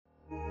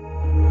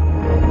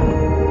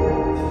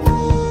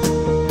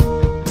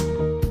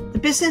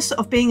business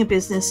of being a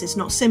business is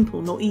not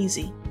simple nor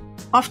easy.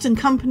 Often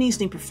companies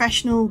need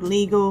professional,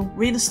 legal,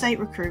 real estate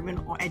recruitment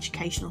or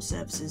educational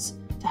services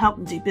to help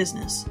them do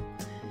business.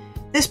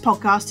 This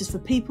podcast is for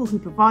people who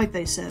provide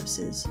those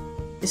services.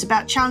 It's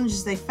about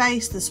challenges they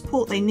face, the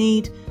support they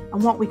need,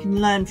 and what we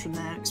can learn from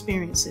their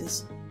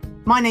experiences.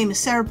 My name is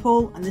Sarah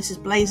Paul, and this is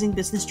Blazing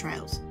Business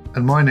Trails.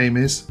 And my name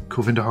is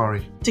Kulvinder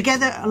Hari.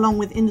 Together, along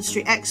with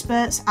industry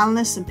experts,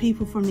 analysts, and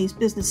people from these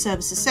business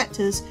services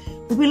sectors,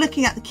 we'll be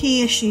looking at the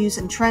key issues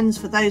and trends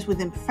for those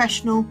within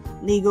professional,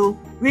 legal,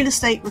 real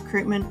estate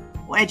recruitment,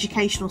 or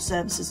educational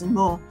services and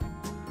more.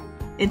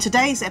 In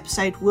today's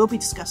episode, we'll be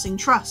discussing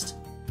trust.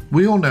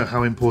 We all know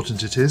how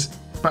important it is,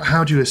 but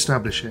how do you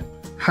establish it?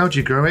 How do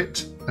you grow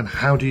it? And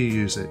how do you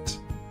use it?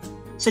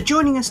 So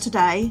joining us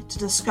today to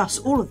discuss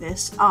all of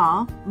this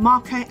are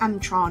Marco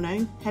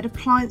Antrano, Head of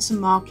Clients and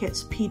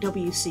Markets,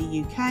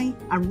 PwC UK,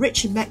 and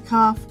Richard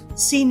Metcalf,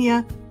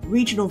 Senior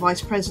Regional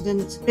Vice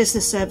President,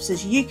 Business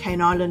Services UK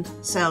and Ireland,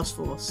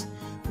 Salesforce.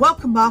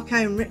 Welcome Marco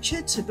and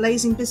Richard to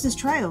Blazing Business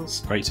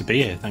Trails. Great to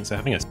be here. Thanks for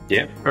having us.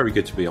 Yeah, very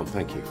good to be on.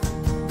 Thank you.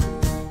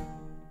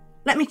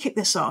 Let me kick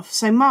this off.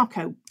 So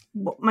Marco,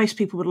 what most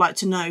people would like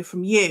to know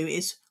from you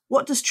is,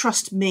 what does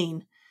trust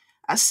mean?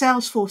 At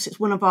Salesforce,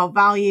 it's one of our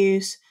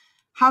values.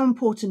 How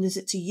important is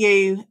it to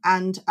you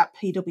and at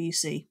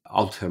PwC?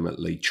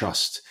 Ultimately,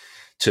 trust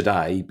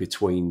today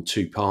between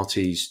two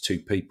parties, two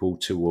people,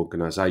 two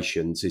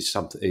organisations is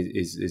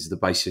the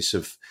basis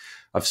of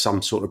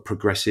some sort of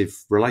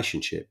progressive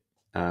relationship.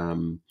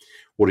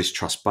 What is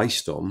trust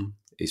based on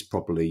is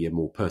probably a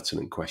more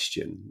pertinent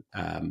question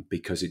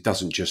because you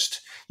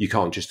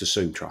can't just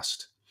assume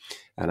trust,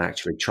 and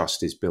actually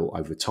trust is built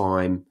over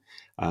time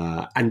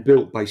and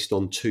built based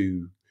on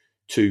two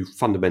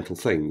fundamental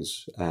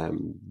things.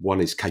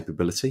 One is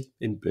capability,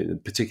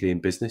 particularly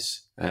in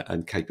business,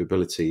 and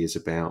capability is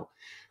about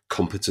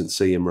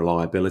competency and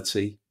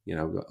reliability.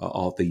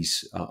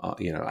 It's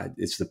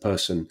the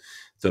person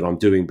that I'm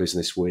doing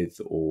business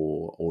with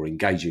or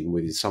engaging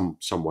with in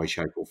some way,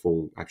 shape, or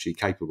form actually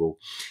capable,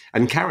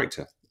 and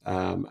character.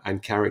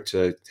 And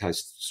character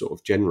has sort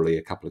of generally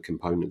a couple of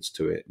components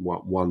to it.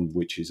 One,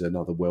 which is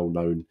another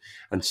well-known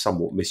and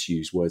somewhat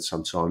misused word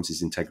sometimes,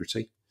 is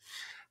integrity.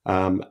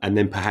 And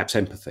then perhaps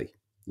empathy,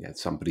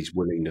 somebody's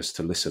willingness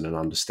to listen and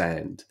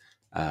understand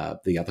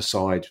the other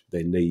side,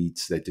 their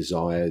needs, their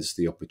desires,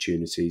 the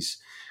opportunities.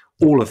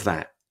 All of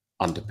that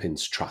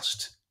underpins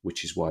trust,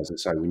 which is why, as I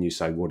say, when you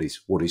say what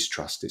is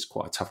trust, it's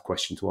quite a tough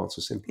question to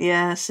answer simply.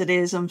 Yes, it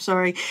is. I'm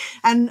sorry.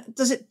 And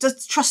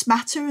does trust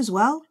matter as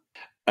well?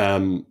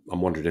 I'm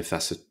wondering if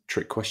that's a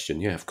trick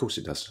question. Yeah, of course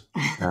it does.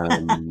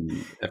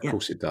 Of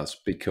course it does,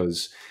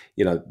 because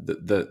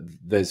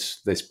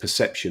there's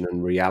perception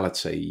and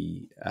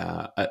reality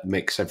at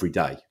mix every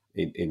day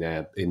in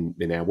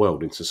our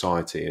world, in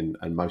society,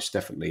 and most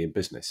definitely in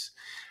business.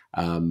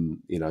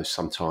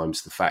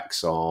 Sometimes the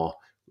facts are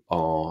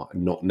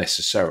not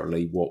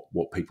necessarily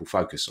what people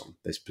focus on.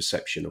 There's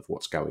perception of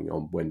what's going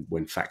on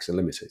when facts are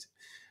limited.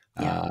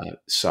 Yeah.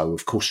 So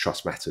of course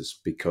trust matters,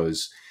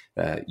 because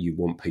you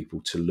want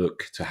people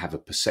to have a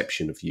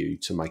perception of you,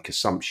 to make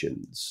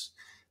assumptions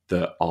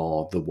that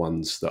are the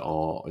ones that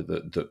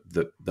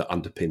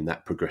underpin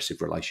that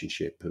progressive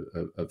relationship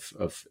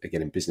of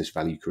again, in business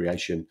value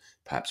creation,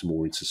 perhaps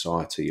more in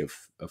society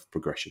of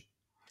progression.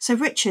 So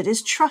Richard,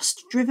 is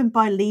trust driven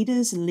by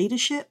leaders and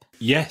leadership?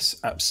 Yes,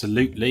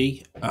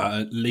 absolutely.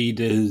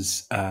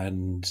 Leaders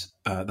and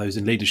those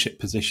in leadership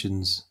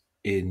positions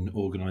in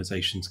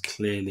organisations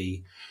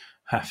clearly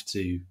have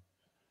to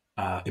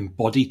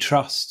embody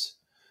trust.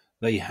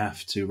 They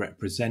have to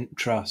represent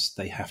trust.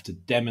 They have to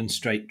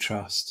demonstrate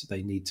trust.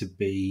 They need to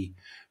be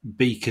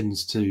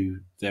beacons to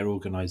their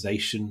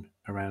organisation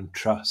around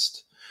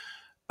trust.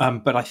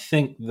 But I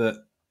think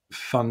that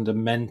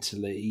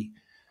fundamentally,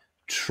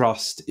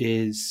 trust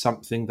is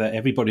something that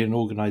everybody in an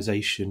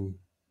organisation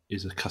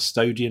is a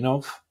custodian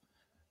of.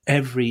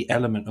 Every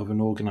element of an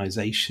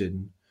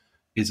organisation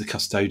is a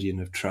custodian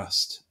of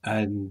trust,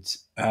 and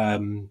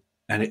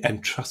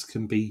trust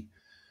can be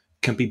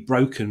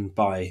broken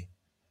by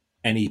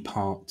any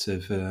part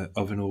of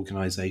an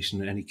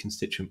organisation, any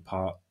constituent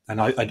part.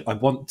 And I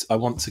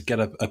want to get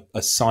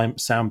a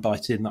sound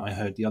bite in that I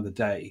heard the other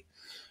day,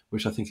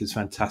 which I think is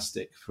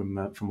fantastic from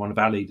one of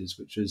our leaders,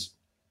 which is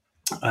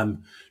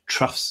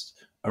trust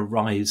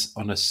arrives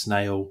on a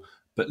snail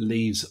but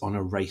leaves on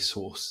a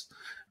racehorse.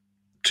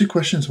 Two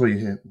questions for you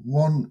here.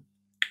 One,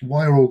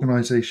 why are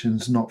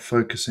organisations not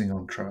focusing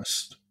on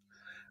trust?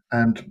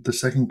 And the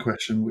second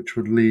question, which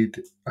would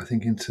lead, I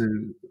think,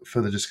 into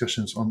further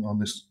discussions on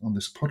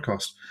this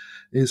podcast,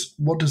 is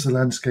what does the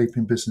landscape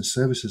in business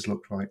services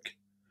look like?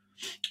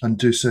 And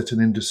do certain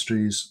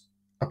industries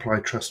apply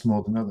trust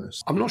more than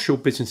others? I'm not sure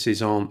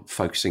businesses aren't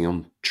focusing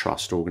on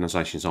trust.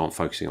 Organisations aren't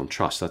focusing on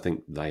trust. I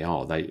think they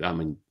are.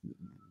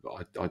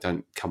 I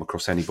don't come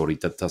across anybody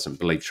that doesn't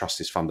believe trust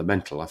is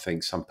fundamental. I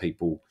think some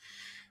people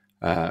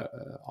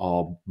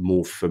are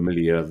more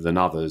familiar than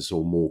others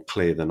or more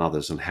clear than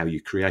others on how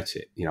you create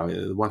it.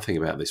 The one thing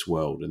about this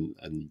world,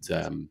 and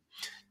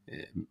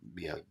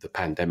the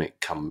pandemic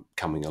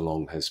coming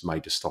along has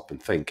made us stop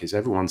and think, is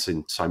everyone's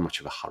in so much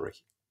of a hurry.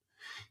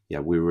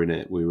 We were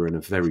in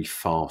a very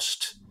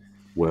fast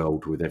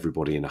world with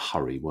everybody in a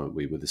hurry, weren't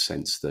we? With the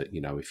sense that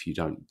if you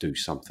don't do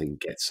something,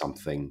 get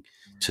something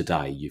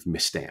today, you've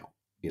missed out.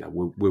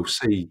 We'll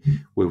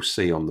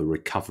see on the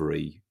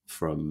recovery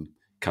from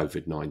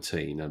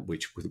COVID-19, and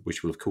which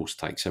will of course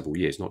take several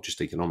years, not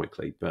just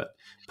economically but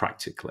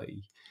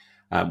practically.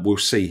 We'll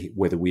see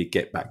whether we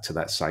get back to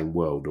that same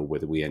world or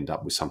whether we end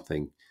up with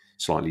something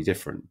slightly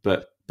different.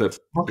 But has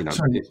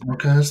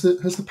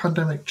the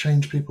pandemic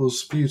changed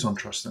people's views on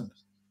trust then,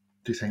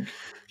 do you think?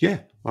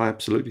 Yeah, I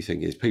absolutely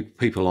think it is.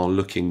 People are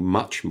looking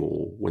much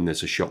more when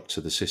there's a shock to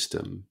the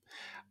system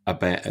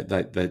about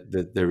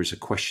that there is a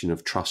question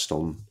of trust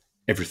on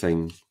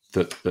everything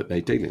that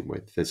they're dealing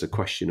with. There's a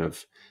question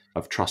of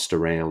trust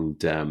around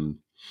the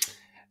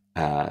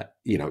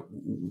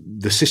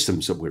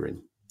systems that we're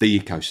in, the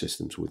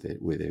ecosystems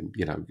within.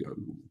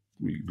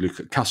 You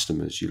look at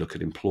customers, you look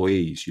at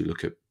employees, you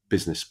look at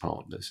business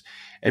partners.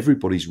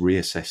 Everybody's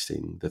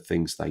reassessing the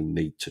things they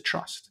need to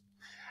trust.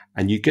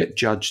 And you get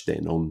judged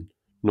then on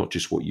not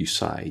just what you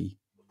say,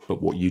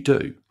 but what you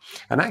do.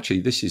 And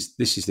actually, this is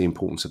the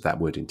importance of that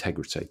word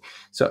integrity.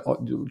 So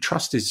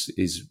trust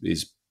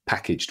is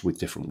packaged with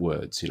different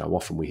words.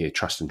 Often we hear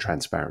trust and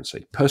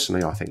transparency.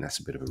 Personally, I think that's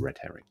a bit of a red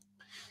herring.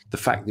 The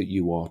fact that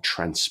you are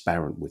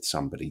transparent with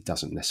somebody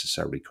doesn't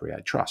necessarily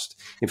create trust.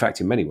 In fact,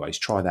 in many ways,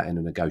 try that in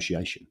a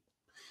negotiation.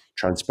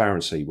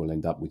 Transparency will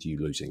end up with you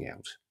losing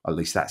out. At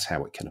least that's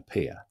how it can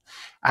appear.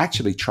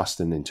 Actually, trust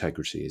and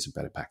integrity is a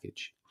better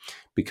package,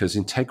 because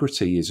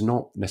integrity is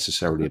not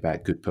necessarily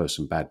about good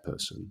person, bad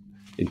person.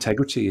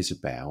 Integrity is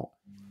about,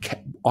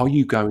 are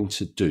you going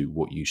to do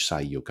what you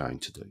say you're going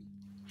to do?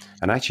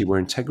 And actually, where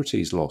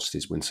integrity is lost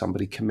is when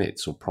somebody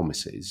commits or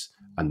promises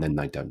and then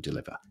they don't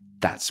deliver.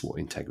 That's what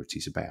integrity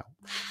is about.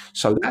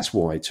 So that's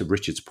why, to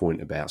Richard's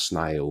point about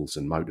snails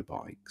and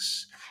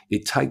motorbikes,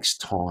 it takes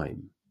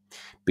time,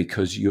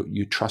 because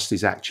your trust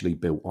is actually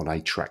built on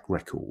a track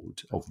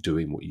record of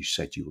doing what you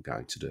said you were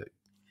going to do.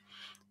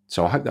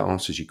 So I hope that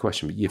answers your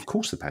question. But of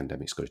course, the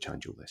pandemic's got to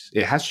change all this.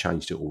 It has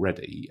changed it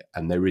already.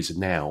 And there is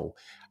now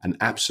an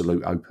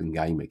absolute open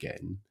game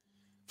again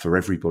for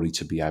everybody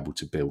to be able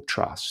to build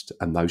trust.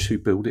 And those who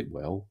build it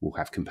well will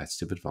have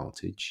competitive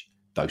advantage.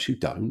 Those who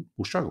don't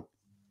will struggle.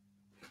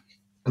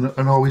 And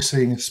are we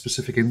seeing a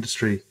specific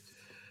industry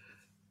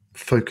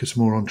focus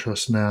more on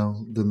trust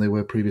now than they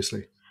were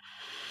previously?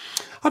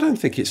 I don't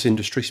think it's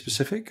industry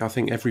specific. I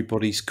think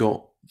everybody's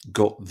got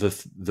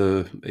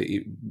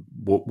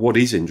what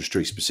is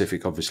industry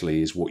specific,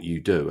 obviously, is what you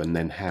do, and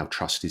then how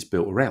trust is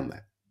built around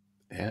that.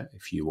 Yeah,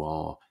 if you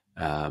are,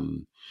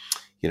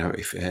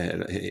 if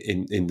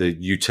in the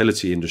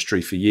utility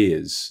industry for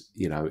years,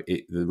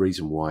 the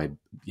reason why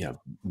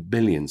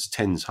millions,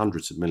 tens,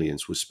 hundreds of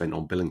millions was spent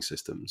on billing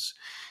systems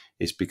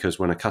is because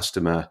when a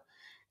customer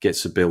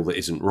gets a bill that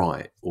isn't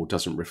right or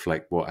doesn't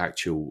reflect what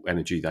actual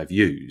energy they've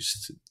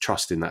used,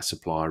 trust in that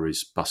supplier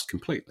is bust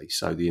completely.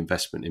 So the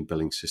investment in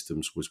billing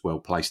systems was well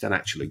placed, and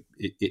actually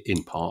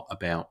in part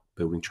about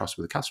building trust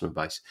with the customer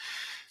base.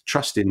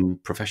 Trust in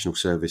professional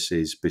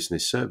services,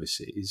 business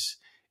services,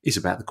 is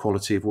about the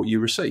quality of what you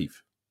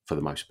receive for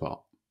the most part.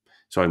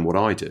 So in what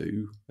I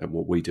do and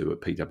what we do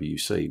at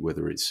PwC,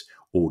 whether it's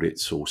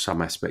audits or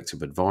some aspect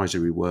of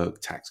advisory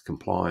work, tax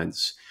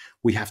compliance,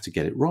 we have to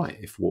get it right.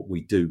 If what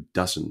we do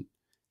doesn't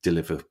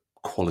deliver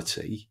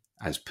quality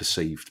as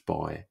perceived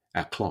by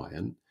our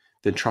client,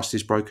 then trust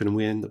is broken and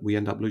we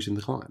end up losing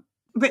the client.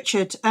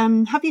 Richard,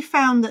 have you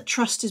found that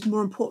trust is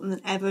more important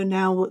than ever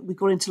now we've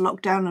gone into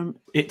lockdown? And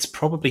it's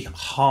probably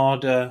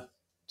harder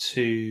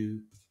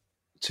to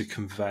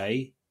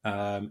convey.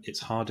 It's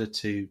harder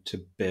to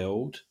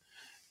build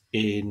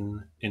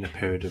in a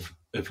period of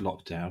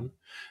lockdown,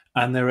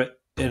 and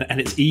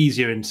it's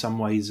easier in some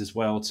ways as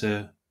well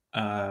to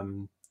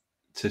kind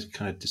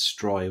of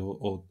destroy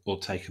or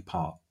take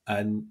apart.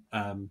 And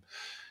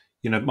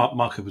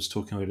Mark was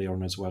talking earlier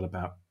on as well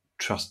about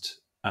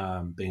trust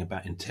being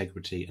about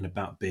integrity and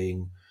about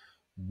being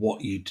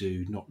what you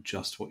do, not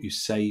just what you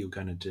say you're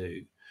going to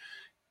do.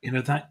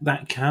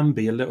 That can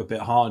be a little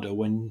bit harder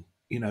when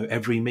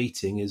every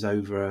meeting is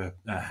over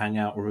a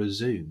Hangout or a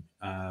Zoom,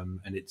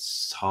 and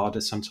it's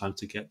harder sometimes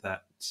to get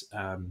that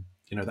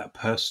that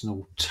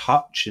personal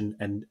touch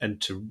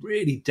and to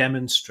really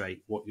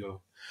demonstrate what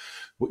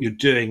you're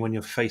doing when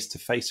you're face to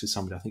face with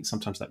somebody. I think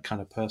sometimes that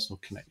kind of personal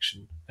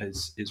connection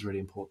is really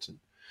important.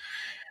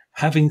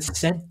 Having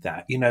said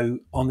that,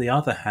 on the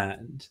other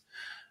hand,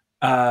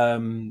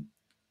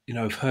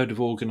 I've heard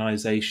of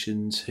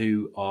organisations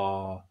who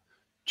are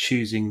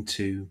choosing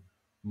to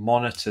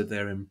monitor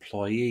their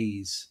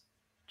employees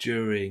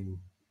during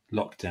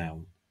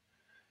lockdown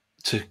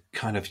to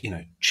kind of,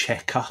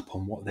 check up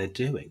on what they're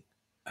doing.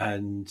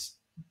 And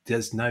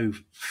there's no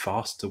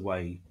faster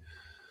way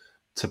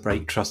to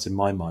break trust in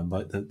my mind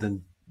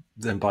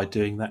than by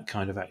doing that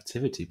kind of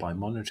activity, by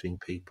monitoring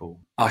people.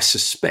 I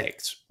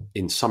suspect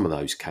in some of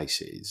those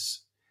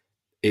cases,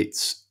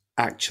 it's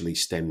actually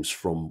stems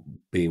from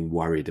being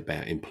worried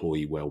about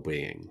employee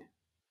well-being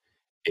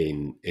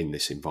in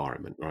this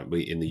environment, right?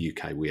 We in the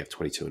UK we have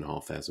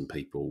 22,500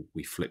 people.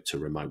 We flipped to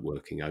remote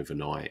working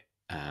overnight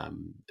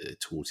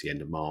towards the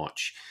end of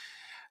March.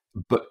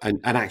 But and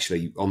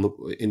actually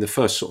in the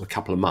first sort of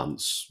couple of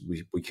months,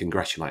 we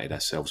congratulated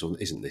ourselves on,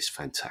 isn't this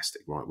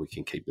fantastic, right? We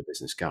can keep the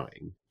business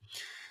going.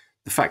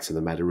 The fact of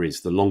the matter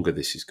is, the longer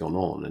this has gone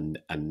on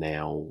and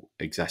now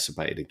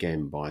exacerbated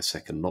again by a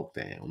second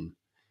lockdown,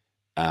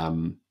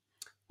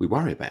 we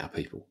worry about our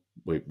people.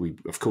 We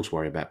of course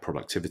worry about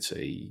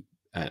productivity,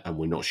 and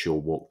we're not sure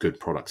what good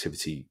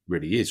productivity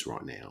really is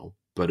right now.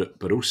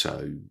 But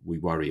also we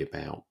worry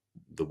about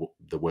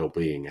the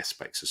well-being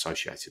aspects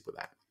associated with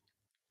that.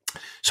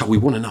 So we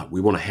want to know,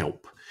 we want to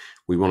help,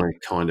 we want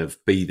to kind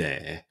of be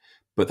there,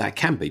 but that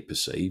can be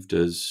perceived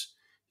as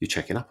you're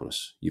checking up on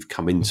us. You've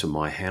come into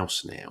my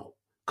house now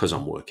because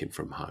I'm working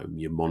from home.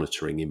 You're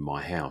monitoring in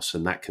my house,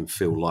 and that can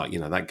feel like,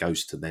 that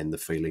goes to then the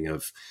feeling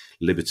of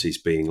liberties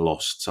being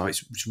lost. So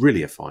it's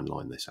really a fine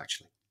line, this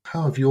actually.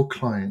 How have your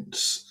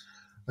clients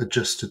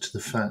adjusted to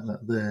the fact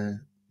that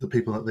the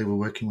people that they were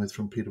working with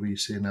from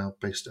PwC are now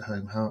based at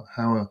home?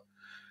 How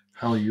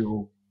are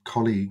your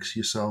colleagues,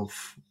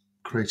 yourself,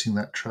 creating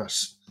that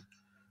trust?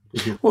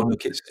 Well,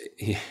 look,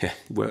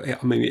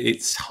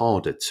 it's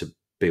harder to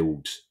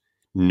build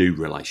new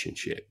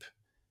relationship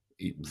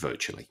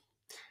virtually.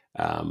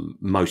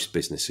 Most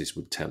businesses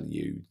would tell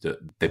you that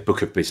their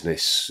book of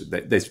business,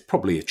 there's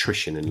probably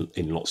attrition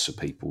in lots of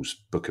people's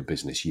book of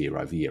business year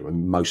over year,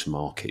 and most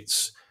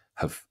markets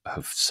have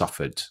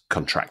suffered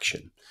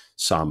contraction.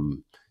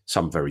 Some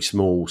very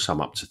small,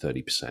 some up to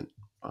 30%.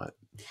 Right.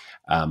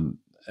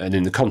 And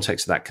in the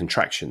context of that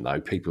contraction, though,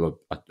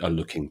 people are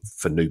looking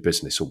for new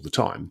business all the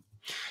time.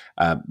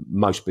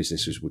 Most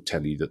businesses would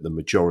tell you that the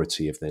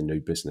majority of their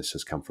new business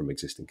has come from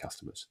existing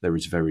customers. There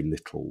is very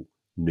little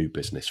new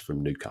business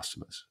from new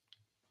customers,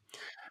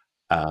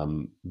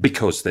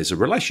 because there's a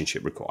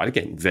relationship required.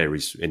 Again,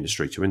 varies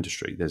industry to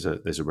industry. There's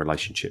a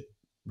relationship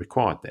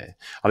required there.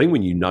 I think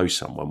when you know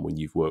someone, when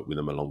you've worked with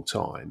them a long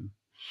time,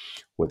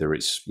 whether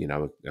it's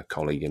a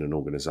colleague in an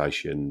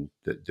organisation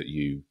that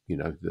you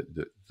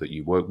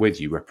work with,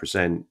 you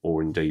represent,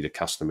 or indeed a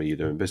customer you're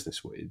doing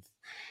business with,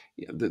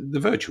 the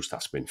virtual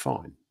stuff's been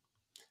fine.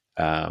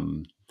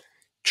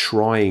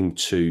 Trying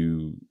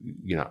to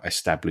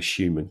establish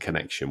human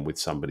connection with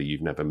somebody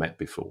you've never met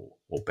before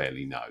or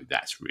barely know,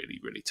 that's really,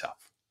 really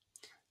tough.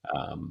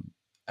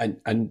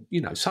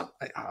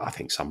 I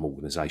think some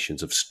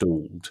organisations have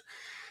stalled,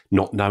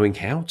 not knowing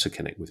how to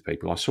connect with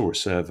people. I saw a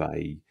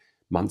survey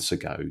months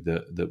ago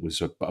that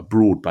was a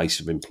broad base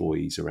of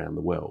employees around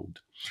the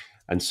world,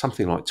 and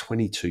something like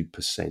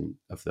 22%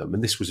 of them,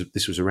 and this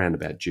was around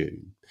about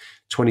June,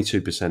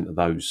 22% of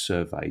those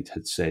surveyed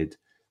had said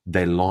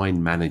their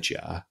line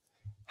manager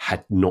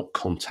had not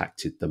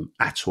contacted them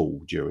at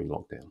all during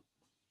lockdown.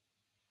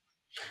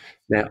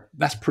 Now,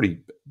 that's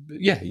pretty,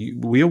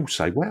 we all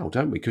say, wow,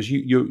 don't we? Because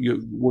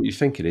what you're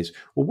thinking is,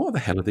 well, what the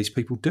hell are these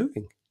people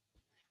doing?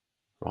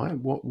 Right?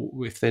 What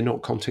if they're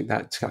not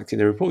contacting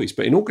their employees?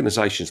 But in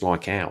organisations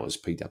like ours,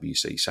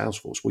 PwC,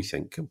 Salesforce, we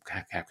think,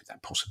 how could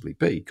that possibly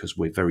be? Because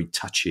we're very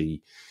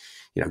touchy,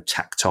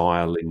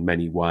 tactile in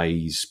many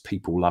ways,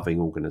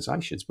 people-loving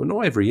organisations. But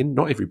not every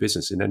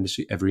business in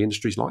every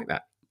industry is like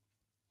that.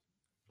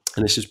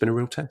 And this has been a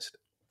real test.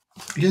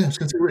 Yeah, I was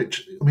going to say,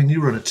 Rich,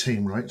 you run a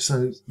team, right?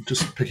 So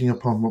just picking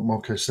up on what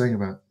Marco's saying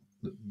about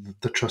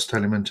the trust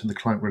element and the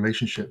client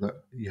relationship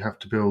that you have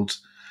to build,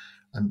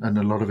 and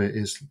a lot of it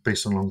is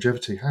based on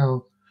longevity.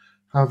 How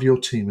have your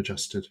team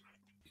adjusted?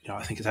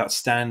 I think it's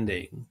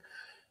outstanding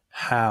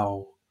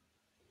how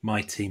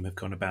my team have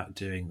gone about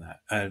doing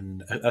that.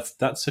 And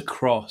that's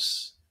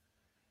across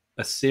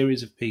a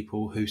series of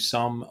people who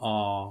some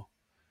are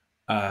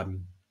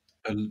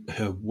who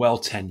are well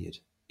tenured,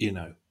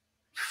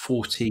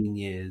 14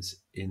 years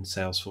in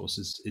Salesforce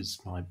is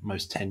my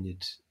most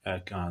tenured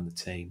guy on the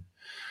team.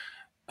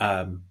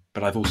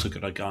 But I've also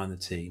got a guy on the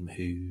team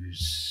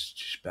who's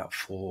just about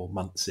 4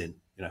 months in,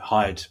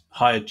 hired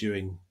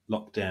during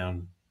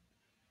lockdown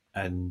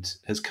and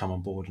has come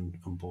on board and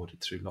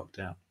onboarded through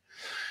lockdown.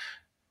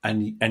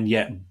 And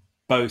yet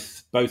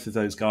both of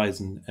those guys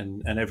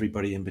and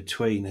everybody in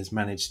between has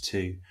managed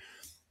to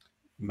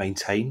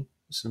maintain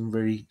some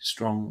really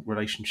strong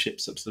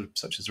relationships,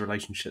 such as the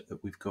relationship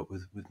that we've got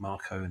with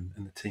Marco and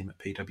the team at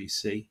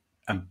PwC,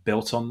 and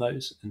built on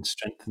those and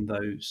strengthened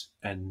those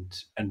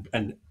and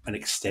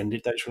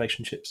extended those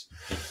relationships,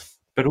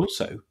 but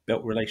also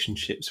built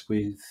relationships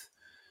with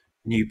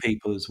new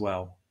people as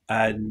well.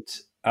 And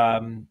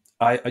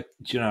I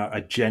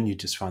genuinely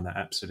just find that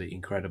absolutely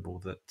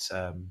incredible that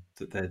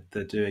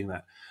they're doing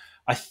that.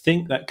 I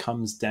think that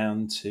comes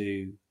down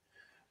to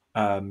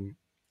some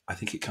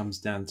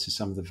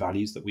of the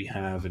values that we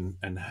have,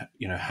 and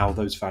how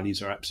those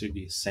values are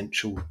absolutely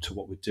essential to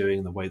what we're doing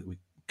and the way that we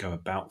go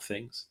about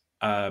things.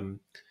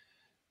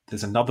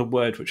 There's another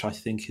word which I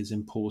think is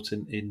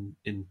important in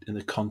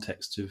the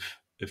context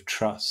of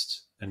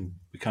trust, and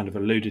we kind of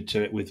alluded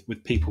to it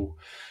with people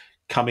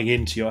coming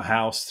into your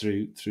house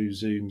through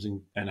Zooms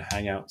and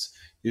Hangouts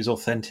is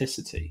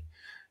authenticity.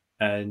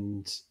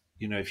 And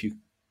if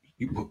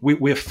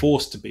we're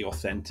forced to be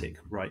authentic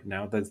right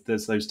now.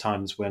 There's those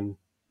times when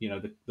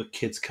the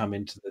kids come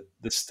into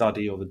the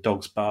study, or the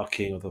dog's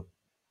barking, or the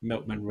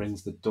milkman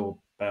rings the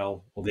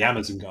doorbell, or the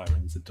Amazon guy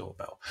rings the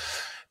doorbell,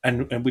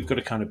 and we've got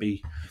to kind of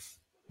be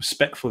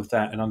respectful of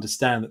that and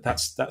understand that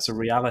that's a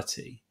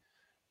reality.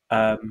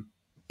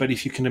 But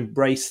if you can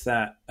embrace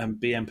that and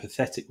be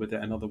empathetic with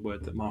it, another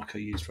word that Marco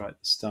used right at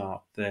the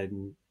start,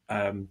 then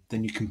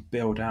you can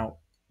build out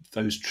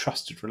those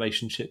trusted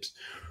relationships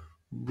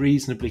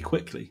reasonably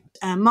quickly.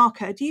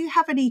 Marco, do you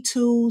have any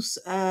tools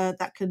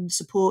that can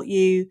support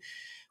you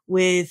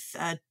with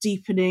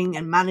deepening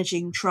and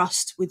managing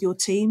trust with your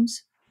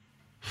teams?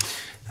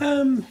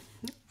 I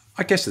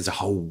guess there's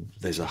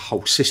a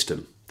whole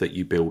system that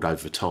you build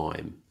over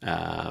time,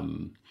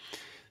 and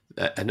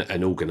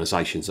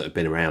organisations that have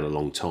been around a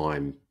long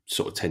time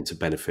sort of tend to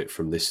benefit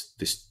from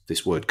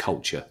this word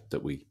culture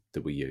that we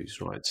use,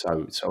 right?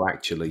 So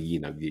actually,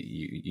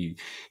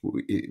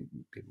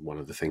 one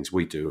of the things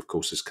we do, of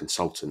course, as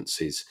consultants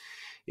is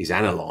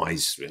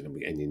analyse, and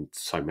in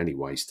so many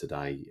ways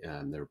today,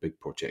 there are big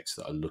projects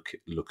that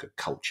look at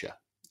culture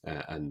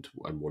and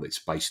what it's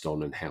based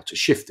on and how to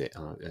shift it.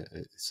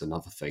 It's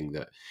another thing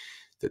that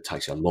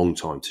takes a long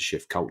time to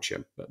shift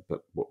culture,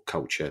 but what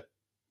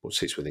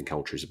sits within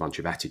culture is a bunch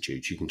of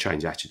attitudes. You can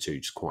change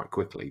attitudes quite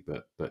quickly,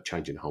 but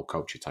changing the whole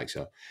culture takes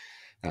a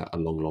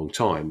long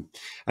time.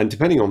 And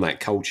depending on that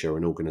culture,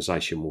 an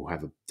organisation will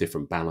have a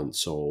different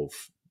balance of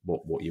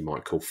what you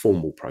might call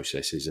formal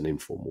processes and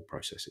informal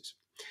processes.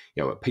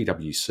 At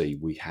PwC,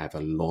 we have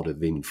a lot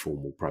of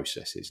informal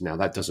processes. Now,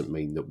 that doesn't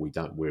mean that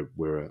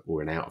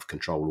we're an out of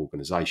control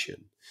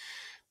organisation,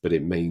 but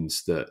it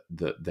means that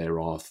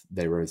there are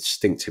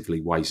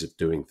instinctively ways of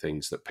doing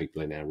things that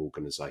people in our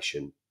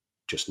organisation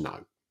just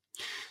know.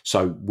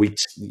 So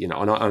and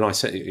I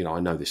say, I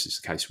know this is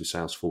the case with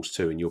Salesforce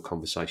too, and your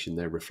conversation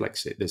there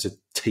reflects it. There's a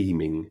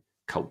teaming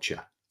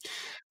culture,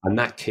 and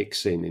that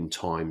kicks in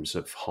times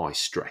of high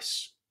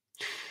stress.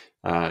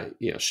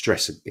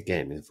 Stress,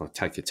 again, if I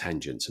take a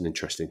tangent, it's an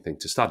interesting thing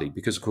to study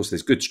because, of course,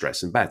 there's good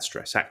stress and bad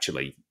stress.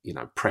 Actually,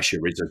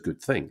 pressure is a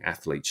good thing.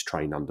 Athletes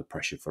train under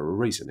pressure for a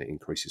reason. It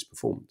increases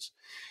performance.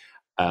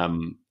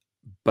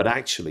 But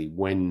actually,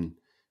 when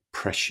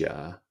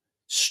pressure,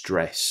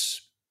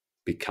 stress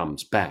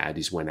becomes bad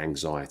is when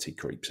anxiety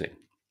creeps in.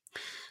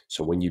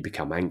 So when you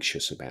become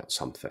anxious about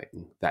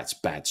something, that's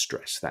bad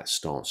stress. That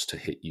starts to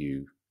hit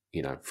you,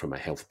 from a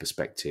health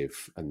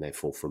perspective and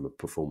therefore from a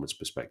performance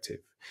perspective.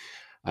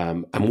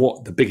 And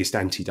what the biggest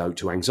antidote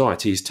to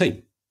anxiety is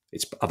team.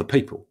 It's other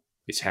people.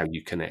 It's how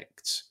you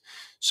connect.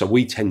 So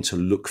we tend to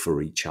look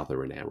for each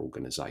other in our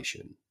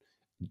organisation,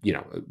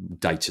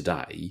 day to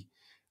day.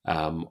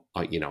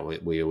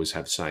 We always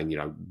have saying,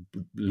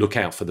 look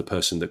out for the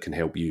person that can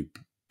help you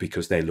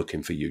because they're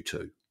looking for you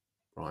too,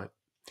 right?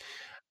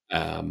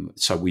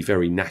 So we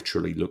very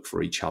naturally look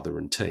for each other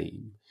and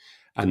team.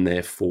 And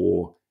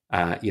therefore,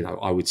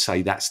 I would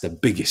say that's the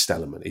biggest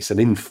element. It's an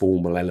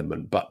informal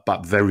element,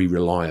 but very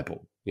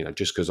reliable.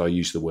 Just because I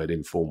use the word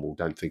informal,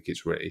 don't think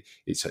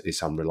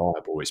it's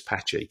unreliable, it's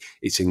patchy.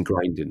 It's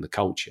ingrained in the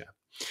culture.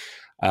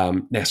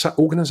 Now, so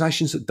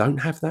organisations that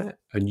don't have that,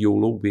 and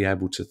you'll all be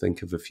able to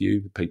think of a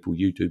few people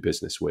you do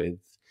business with,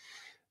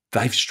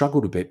 they've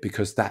struggled a bit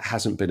because that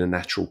hasn't been a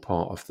natural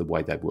part of the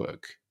way they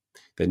work.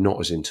 They're not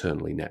as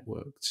internally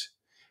networked,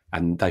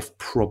 and they've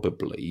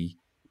probably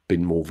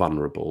been more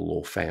vulnerable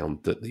or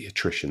found that the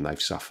attrition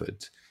they've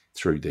suffered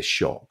through this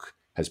shock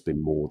has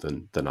been more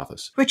than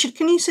others. Richard,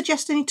 can you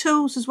suggest any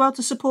tools as well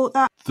to support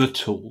that? The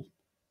tool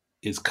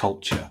is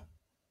culture.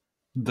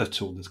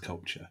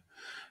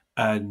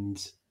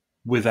 And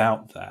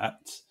without that,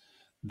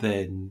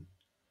 then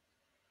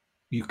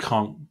you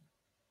can't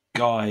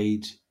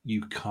guide,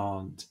 you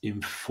can't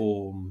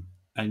inform,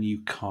 and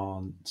you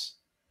can't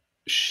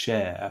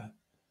share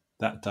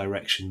that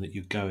direction that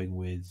you're going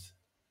with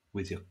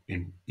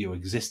your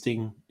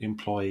existing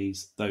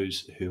employees,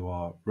 those who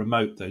are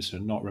remote, those who are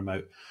not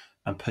remote,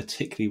 and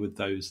particularly with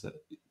those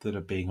that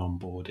are being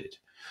onboarded.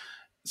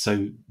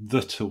 So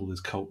the tool is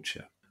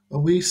culture. Are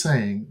we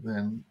saying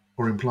then,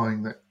 or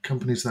implying that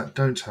companies that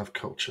don't have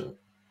culture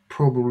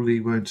probably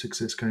won't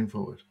exist going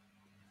forward?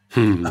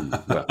 Well,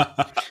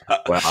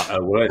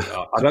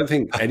 I don't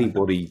think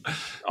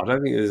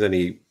there's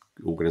any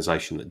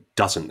organisation that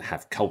doesn't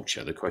have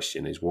culture. The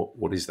question is,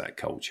 what is that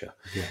culture?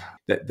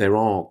 Yeah. There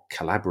are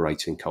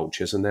collaborating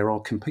cultures and there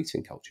are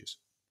competing cultures.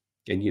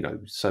 And,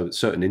 so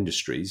certain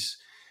industries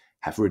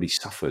have really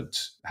suffered,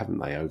 haven't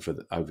they,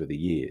 over the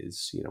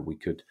years? We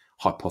could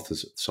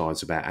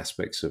hypothesize about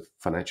aspects of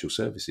financial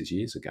services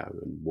years ago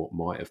and what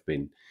might have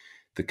been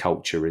the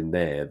culture in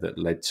there that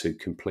led to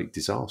complete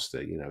disaster.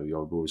 I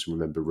always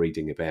remember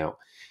reading about,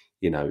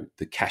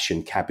 the cash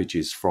and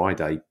cabbages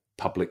Friday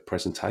public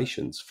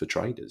presentations for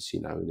traders,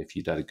 and if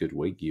you'd had a good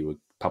week, you were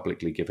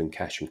publicly given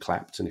cash and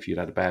clapped. And if you'd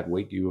had a bad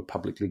week, you were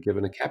publicly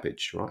given a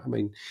cabbage, right? I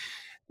mean,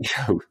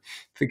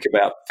 think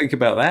about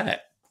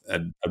that.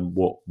 and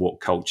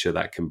what culture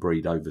that can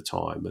breed over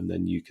time, and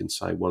then you can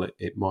say, well,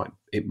 it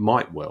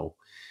might well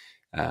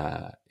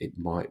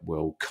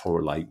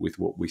correlate with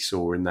what we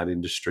saw in that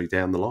industry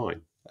down the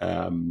line.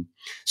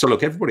 So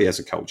look, everybody has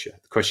a culture.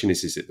 The question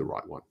is it the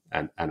right one?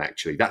 And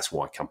actually, that's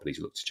why companies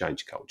look to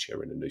change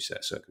culture in a new set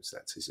of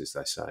circumstances. Is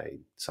they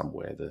say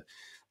somewhere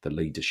the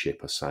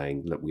leadership are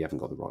saying, look, we haven't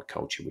got the right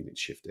culture, we need to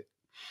shift it.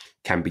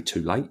 Can be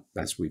too late,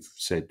 as we've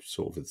said,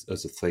 sort of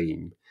as a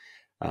theme.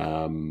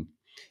 It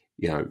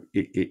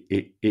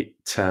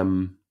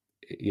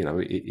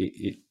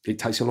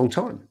takes a long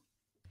time.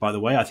 By the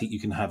way, I think you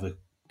can have a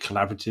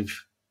collaborative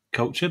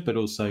culture, but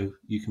also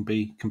you can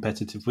be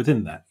competitive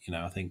within that.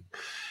 I think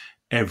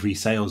every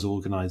sales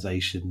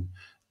organization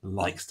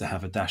likes to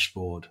have a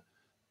dashboard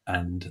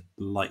and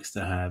likes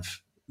to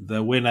have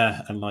the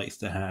winner and likes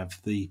to have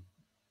the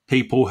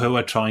people who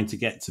are trying to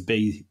get to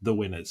be the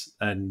winners.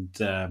 And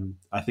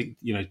I think,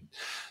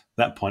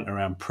 that point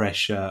around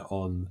pressure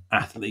on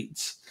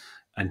athletes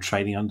and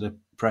training under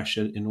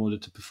pressure in order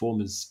to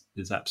perform is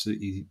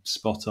absolutely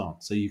spot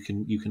on. So you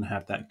can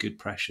have that good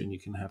pressure and you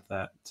can have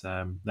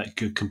that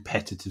good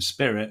competitive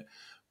spirit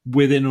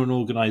within an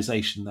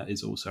organization that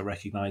is also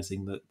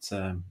recognizing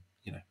that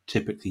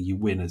typically you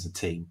win as a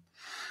team.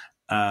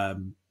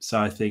 So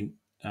I think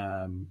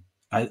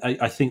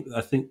I think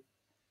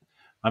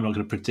I'm not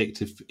going to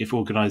predict if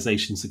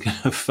organizations are going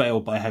to fail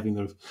by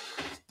having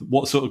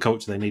what sort of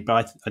culture they need,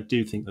 but I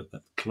do think that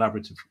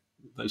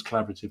those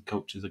collaborative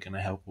cultures are going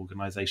to help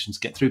organizations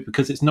get through,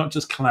 because it's not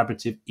just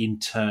collaborative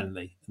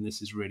internally, and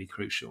this is really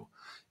crucial.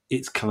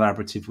 It's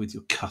collaborative with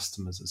your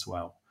customers as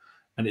well.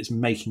 And it's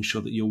making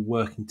sure that you're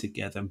working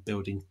together and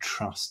building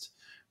trust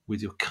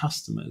with your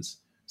customers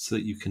so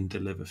that you can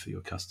deliver for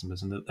your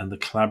customers. And the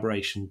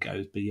collaboration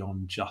goes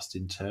beyond just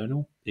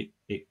internal.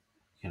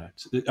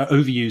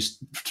 Overused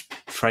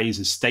phrase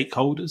is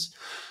stakeholders,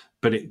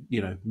 but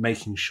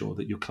making sure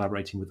that you're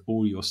collaborating with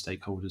all your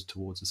stakeholders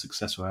towards a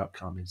successful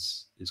outcome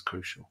is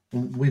crucial.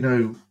 We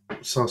know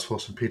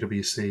Salesforce and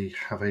PwC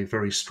have a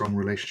very strong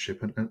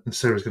relationship, and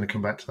Sarah's going to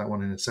come back to that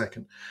one in a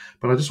second.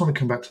 But I just want to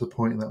come back to the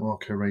point that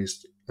Marco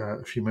raised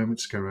a few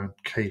moments ago around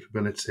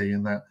capability,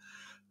 and that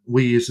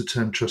we use the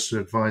term trusted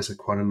advisor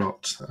quite a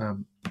lot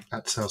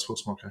at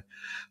Salesforce, Marco.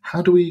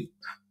 How do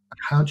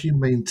you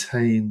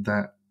maintain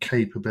that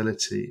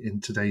capability in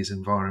today's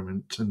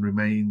environment and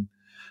remain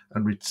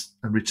and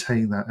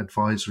retain that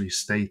advisory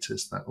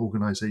status that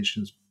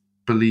organizations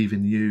believe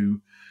in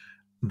you,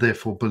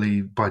 therefore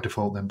believe by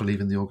default, then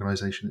believe in the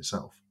organization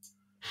itself?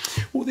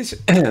 Well, this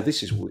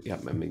is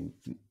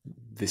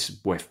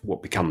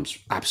what becomes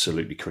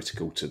absolutely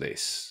critical to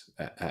this,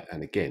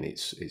 and again,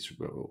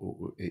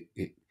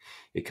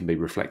 it can be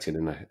reflected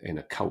in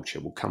a culture.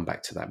 We'll come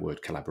back to that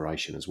word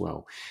collaboration as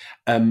well.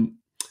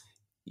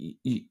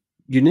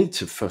 You need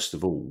to first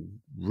of all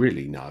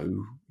really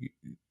know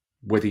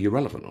whether you're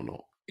relevant or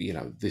not.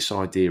 This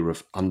idea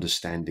of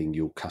understanding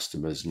your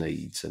customers'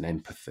 needs and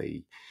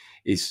empathy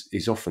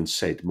is often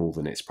said more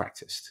than it's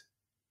practiced,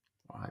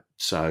 right?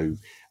 So,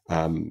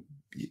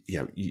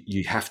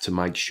 you have to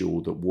make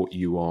sure that what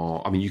you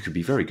are. I mean, you could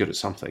be very good at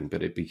something,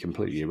 but it'd be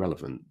completely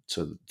irrelevant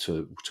to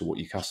what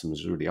your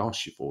customers really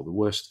ask you for. The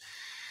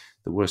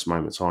worst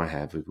moments I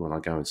have is when I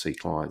go and see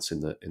clients in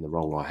the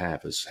role I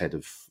have as head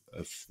of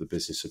the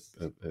business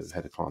of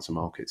head of clients and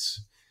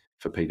markets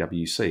for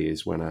PwC,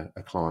 is when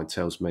a client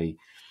tells me,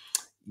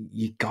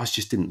 you guys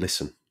just didn't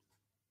listen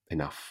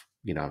enough.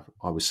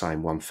 I was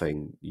saying one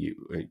thing,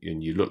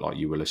 and you looked like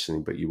you were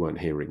listening, but you weren't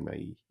hearing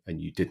me, and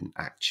you didn't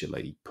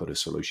actually put a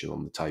solution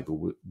on the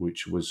table,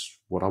 which was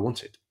what I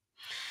wanted.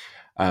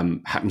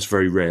 Happens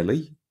very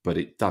rarely, but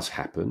it does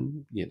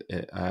happen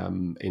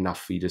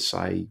enough for you to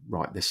say,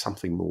 right, there's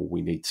something more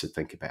we need to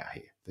think about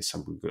here. There's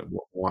something good.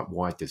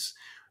 Why does,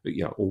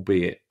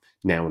 albeit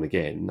now and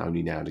again,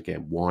 only now and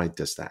again, why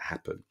does that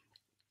happen?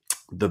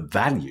 The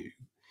value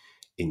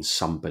in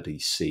somebody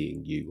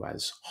seeing you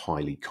as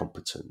highly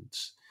competent.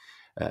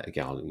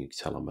 Again, you can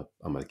tell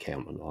I'm an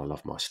accountant. I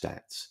love my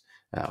stats.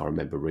 I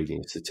remember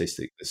reading a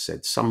statistic that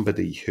said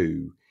somebody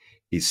who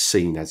is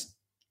seen as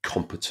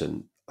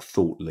competent,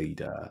 thought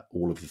leader,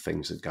 all of the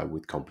things that go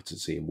with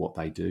competency and what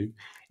they do,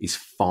 is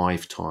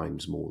 5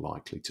 times more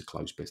likely to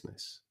close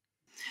business.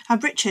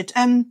 Richard,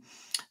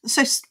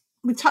 so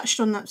we touched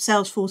on that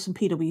Salesforce and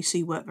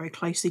PwC work very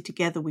closely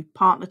together. We've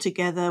partnered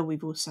together.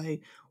 We've also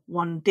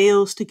won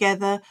deals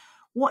together.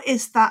 What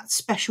is that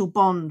special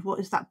bond? What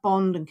is that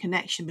bond and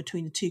connection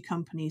between the two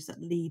companies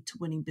that lead to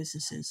winning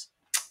businesses?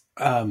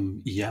 I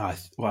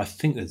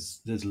think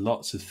there's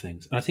lots of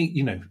things. And I think,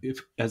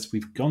 as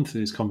we've gone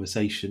through this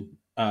conversation,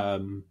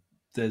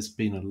 there's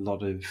been a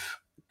lot of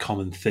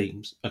common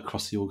themes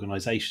across the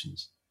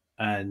organizations.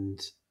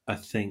 And I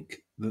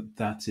think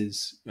that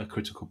is a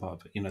critical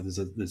part of it.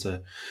 There's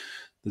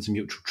a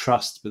mutual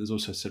trust, but there's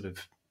also sort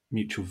of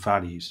mutual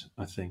values,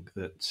 I think,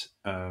 that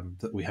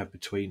we have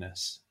between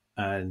us.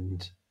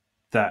 And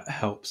that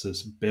helps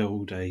us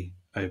build a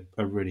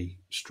really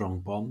strong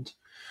bond.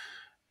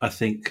 I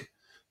think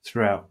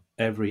throughout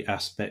every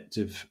aspect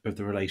of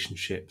the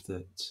relationship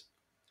that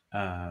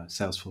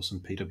Salesforce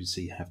and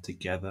PwC have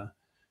together,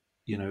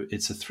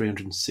 it's a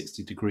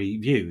 360-degree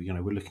view.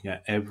 We're looking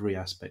at every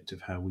aspect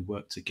of how we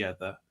work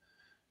together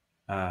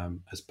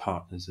as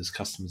partners, as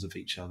customers of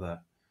each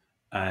other.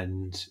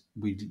 And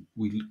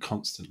we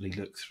constantly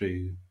look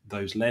through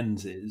those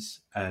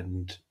lenses,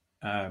 and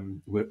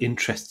we're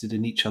interested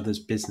in each other's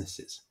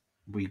businesses.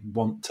 We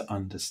want to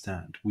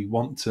understand. We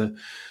want to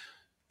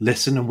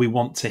listen, and we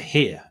want to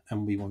hear,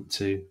 and we want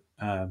to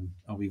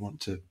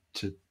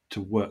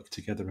work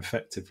together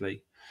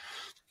effectively.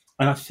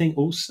 And I think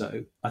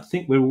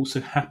we're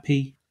also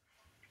happy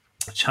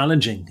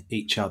challenging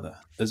each other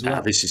as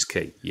well. This is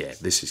key. Yeah,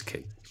 this is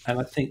key. And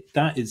I think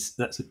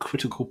that's a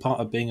critical part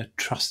of being a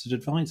trusted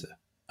advisor.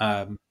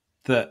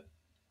 That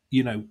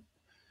you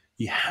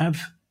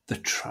have the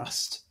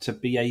trust to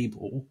be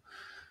able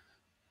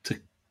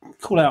to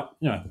call out,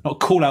 not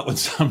call out when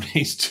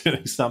somebody's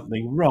doing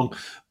something wrong,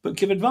 but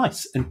give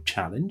advice and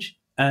challenge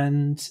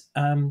and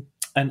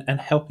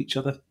help each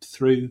other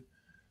through,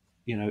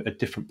 a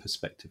different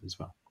perspective as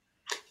well.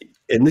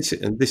 And this,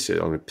 I'm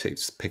going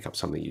to pick up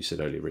something you said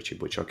earlier,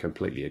 Richard, which I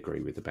completely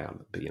agree with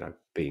about,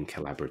 being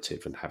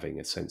collaborative and having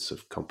a sense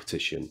of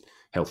competition,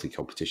 healthy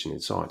competition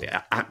inside.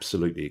 I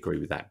absolutely agree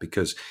with that,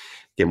 because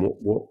again,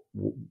 what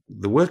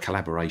the word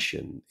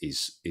collaboration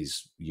is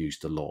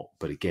used a lot,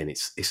 but again,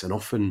 it's an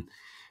often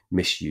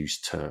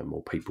misused term,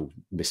 or people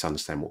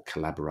misunderstand what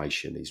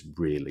collaboration is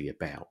really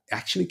about.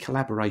 Actually,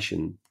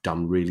 collaboration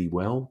done really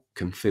well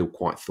can feel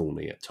quite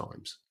thorny at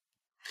times.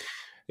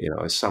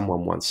 As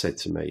someone once said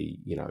to me,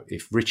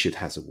 if Richard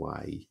has a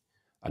way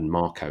and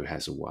Marco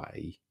has a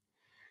way,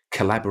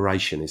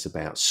 collaboration is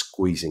about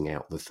squeezing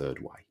out the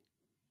third way.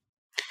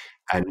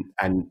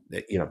 And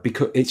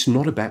because it's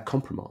not about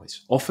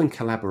compromise. Often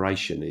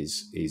collaboration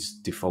is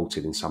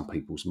defaulted in some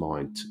people's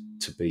mind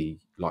to be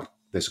like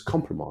there's a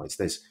compromise,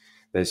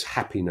 there's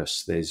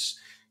happiness, there's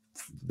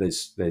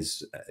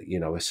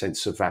a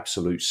sense of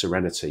absolute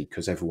serenity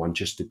because everyone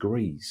just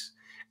agrees.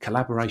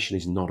 Collaboration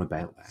is not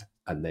about that,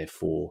 and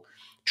therefore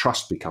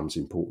trust becomes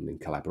important in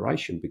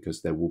collaboration,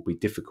 because there will be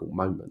difficult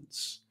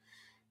moments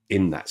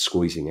in that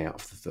squeezing out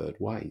of the third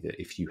way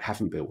that if you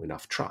haven't built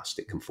enough trust,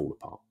 it can fall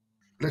apart.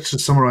 Let's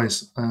just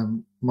summarise,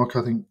 Mark.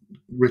 I think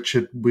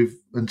Richard,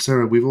 and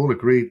Sarah, we've all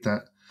agreed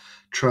that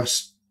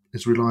trust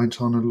is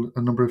reliant on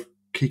a number of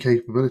key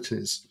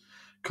capabilities: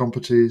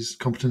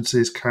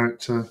 competencies,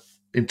 character,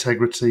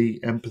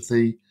 integrity,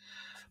 empathy.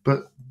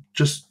 But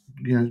just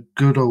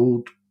good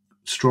old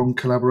strong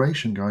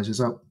collaboration, guys. Is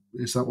that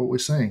what we're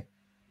saying?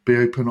 Be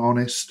open,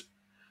 honest,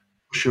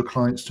 push your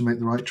clients to make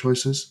the right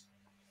choices.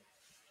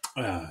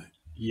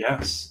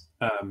 Yes,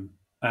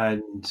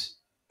 and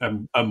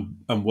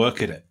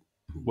work at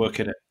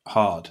it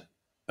hard,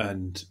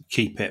 and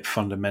keep it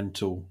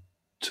fundamental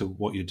to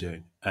what you're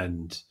doing.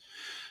 And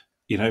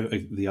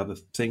the other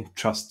thing,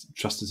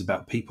 trust is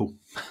about people,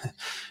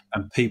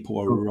 and people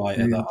are right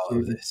at the heart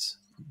of this.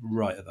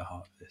 Right at the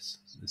heart of this.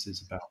 This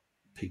is about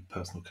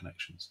personal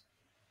connections.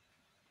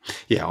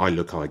 Yeah, I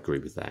agree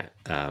with that.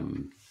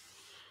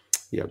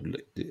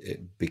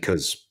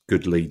 Because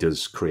good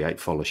leaders create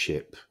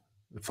followership,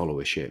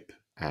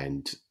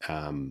 and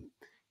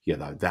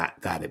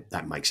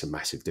that makes a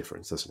massive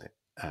difference, doesn't it?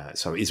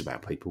 So it is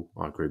about people.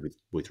 I agree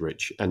with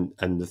Rich. And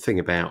the thing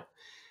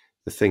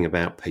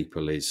about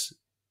people is,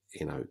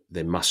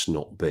 there must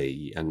not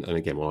be. And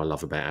again, what I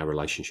love about our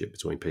relationship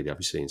between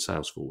PwC and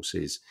Salesforce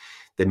is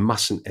there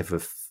mustn't ever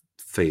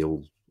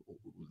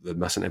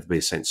be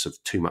a sense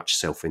of too much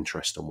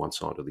self-interest on one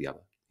side or the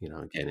other.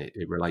 Again,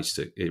 it relates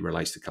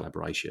to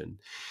collaboration.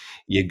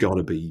 You've got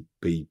to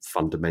be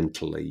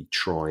fundamentally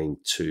trying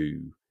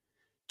to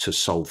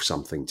solve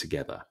something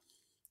together.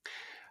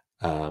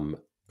 And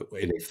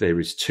if there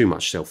is too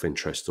much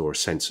self-interest or a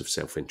sense of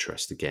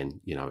self-interest,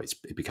 again,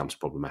 it becomes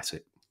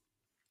problematic.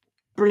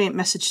 Brilliant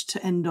message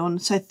to end on.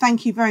 So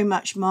thank you very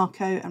much,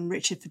 Marco and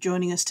Richard, for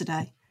joining us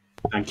today.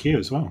 Thank you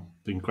as well.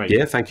 Been great.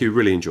 Yeah, thank you.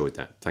 Really enjoyed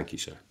that. Thank you,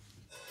 sir.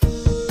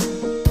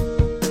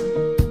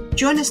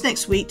 Join us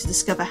next week to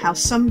discover how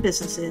some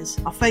businesses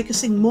are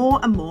focusing more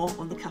and more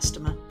on the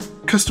customer.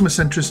 Customer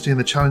centricity and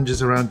the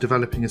challenges around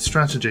developing a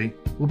strategy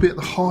will be at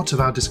the heart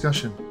of our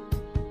discussion.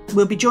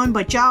 We'll be joined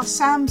by Giles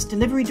Sams,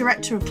 Delivery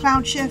Director of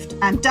CloudShift,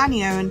 and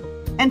Danny Owen,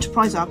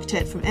 Enterprise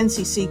Architect from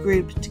NCC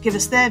Group, to give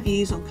us their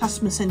views on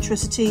customer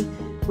centricity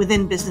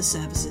within business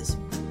services.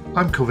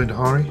 I'm Kulvinder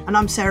Hari. And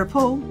I'm Sarah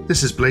Paul.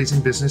 This is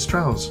Blazing Business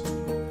Trails,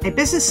 a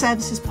business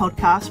services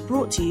podcast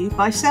brought to you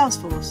by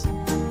Salesforce.